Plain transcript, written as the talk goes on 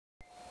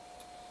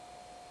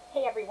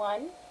Hey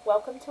everyone,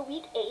 welcome to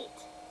week 8.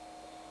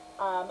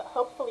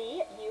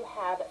 Hopefully you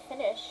have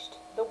finished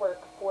the work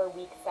for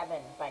week 7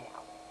 by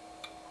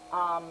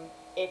now.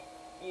 If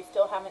you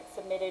still haven't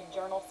submitted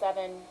Journal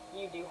 7,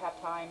 you do have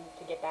time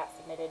to get that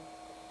submitted.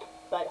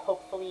 But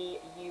hopefully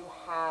you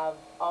have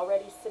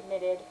already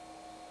submitted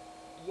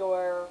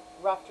your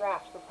rough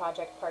draft for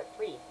Project Part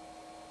 3.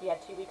 You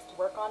had 2 weeks to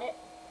work on it.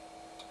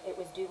 It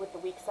was due with the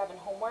week 7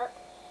 homework.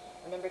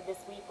 Remember, this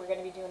week we're going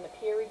to be doing the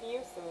peer review,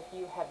 so if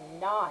you have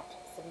not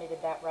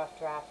submitted that rough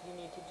draft, you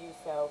need to do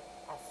so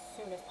as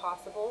soon as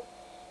possible.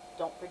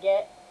 Don't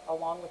forget,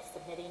 along with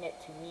submitting it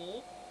to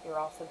me, you're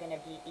also going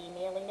to be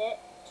emailing it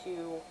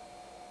to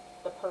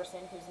the person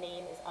whose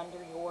name is under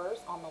yours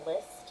on the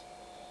list.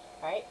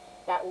 Alright,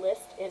 that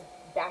list is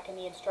back in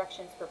the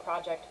instructions for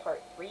Project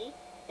Part 3.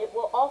 It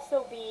will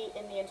also be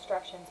in the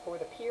instructions for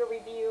the peer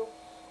review,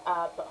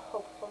 but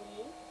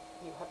hopefully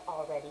you have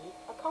already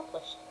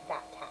accomplished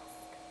that task.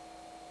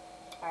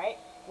 Alright,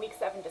 week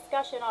 7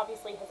 discussion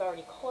obviously has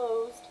already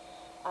closed,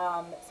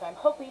 so I'm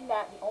hoping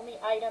that the only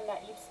item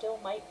that you still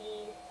might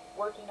be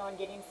working on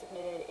getting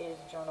submitted is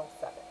Journal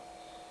 7.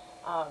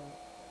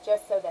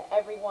 Just so that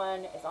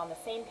everyone is on the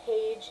same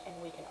page and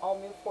we can all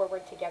move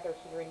forward together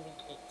here in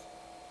week 8.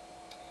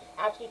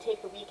 After you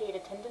take the week 8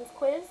 attendance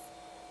quiz,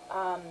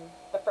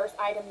 the first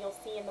item you'll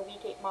see in the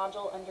week 8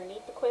 module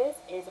underneath the quiz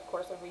is, of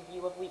course, a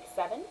review of week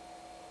 7.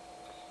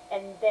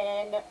 And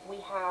then we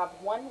have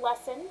one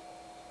lesson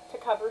to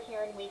cover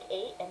here in week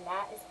 8, and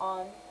that is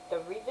on the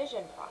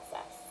revision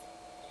process.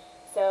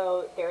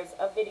 So there's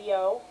a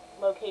video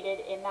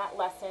located in that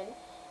lesson,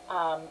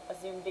 a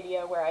Zoom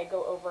video where I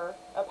go over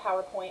a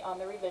PowerPoint on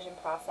the revision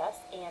process,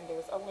 and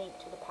there's a link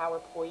to the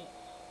PowerPoint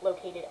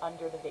located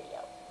under the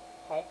video.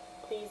 Okay,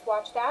 please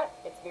watch that.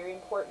 It's very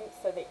important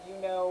so that you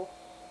know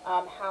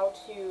how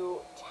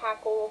to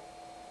tackle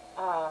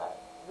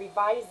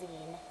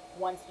revising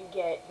once you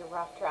get your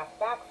rough draft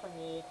back from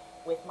me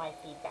with my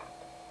feedback.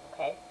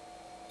 Okay.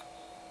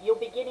 You'll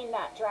be getting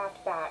that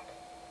draft back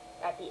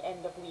at the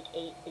end of week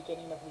 8,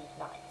 beginning of week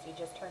 9. So you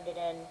just turned it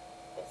in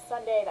this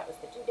Sunday. That was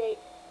the due date.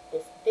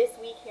 This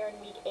week here in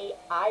week 8,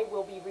 I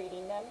will be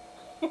reading them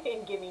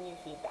and giving you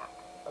feedback.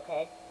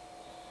 Okay?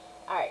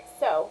 Alright,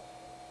 so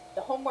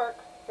the homework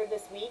for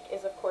this week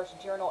is, of course,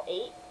 Journal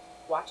 8.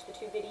 Watch the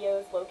 2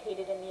 videos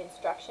located in the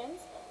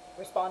instructions.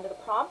 Respond to the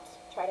prompt.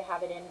 Try to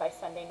have it in by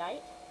Sunday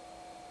night.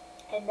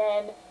 And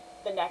then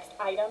the next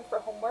item for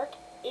homework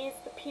is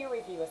the peer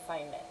review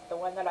assignment, the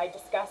one that I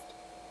discussed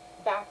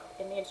back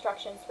in the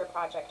instructions for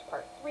Project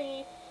Part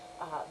 3,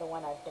 the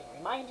one I've been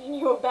reminding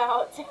you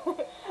about.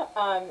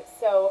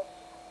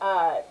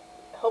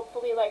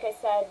 Hopefully, like I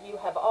said, you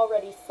have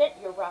already sent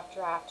your rough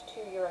draft to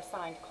your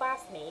assigned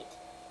classmate.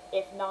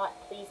 If not,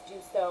 please do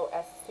so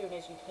as soon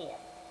as you can.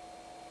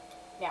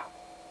 Now,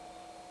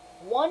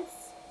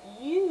 once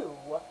you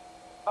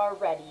are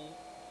ready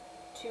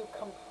to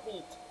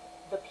complete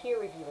the peer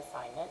review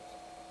assignment,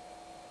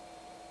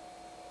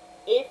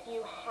 if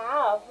you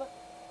have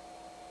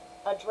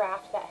a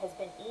draft that has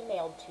been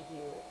emailed to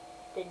you,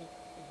 then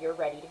you're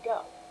ready to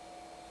go.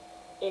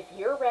 If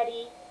you're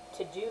ready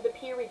to do the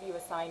peer review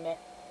assignment,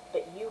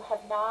 but you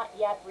have not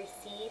yet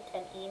received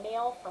an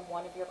email from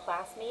one of your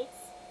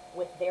classmates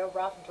with their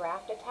rough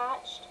draft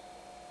attached,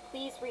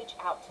 please reach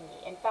out to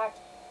me. In fact,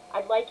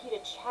 I'd like you to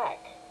check,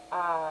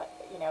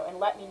 and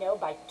let me know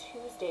by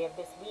Tuesday of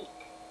this week.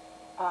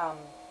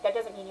 That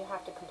doesn't mean you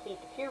have to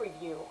complete the peer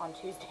review on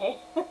Tuesday.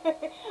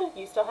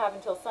 You still have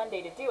until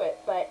Sunday to do it,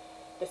 but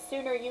the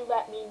sooner you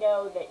let me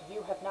know that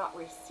you have not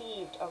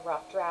received a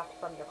rough draft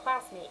from your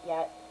classmate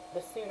yet,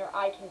 the sooner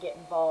I can get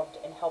involved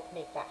and help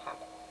make that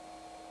happen.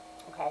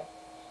 Okay?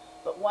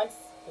 But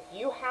if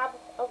you have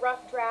a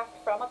rough draft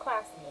from a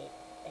classmate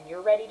and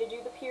you're ready to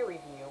do the peer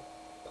review,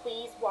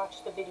 please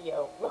watch the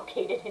video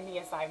located in the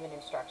assignment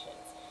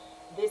instructions.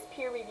 This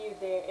peer review,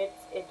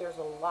 there's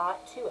a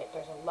lot to it.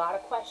 There's a lot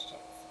of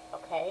questions.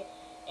 Okay,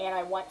 and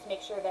I want to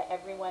make sure that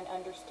everyone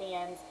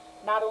understands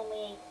not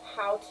only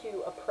how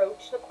to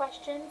approach the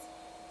questions,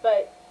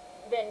 but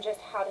then just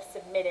how to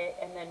submit it,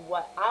 and then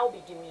what I'll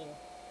be doing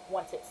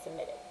once it's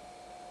submitted.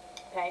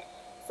 Okay,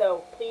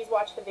 so please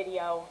watch the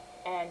video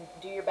and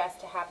do your best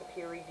to have the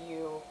peer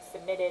review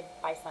submitted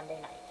by Sunday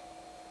night.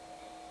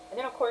 And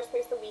then, of course,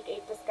 there's the week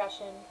 8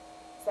 discussion.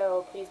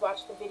 So please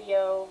watch the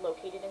video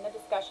located in the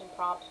discussion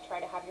prompt. Try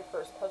to have your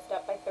first post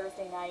up by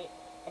Thursday night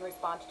and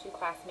respond to 2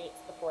 classmates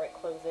before it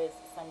closes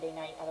Sunday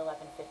night at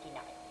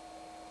 11:59.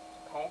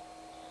 Okay?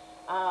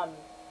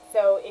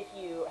 So if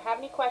you have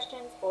any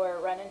questions or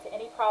run into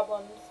any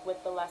problems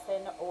with the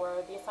lesson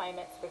or the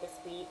assignments for this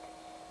week,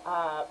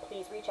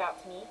 please reach out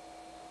to me.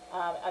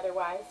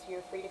 Otherwise,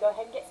 you're free to go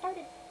ahead and get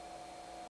started.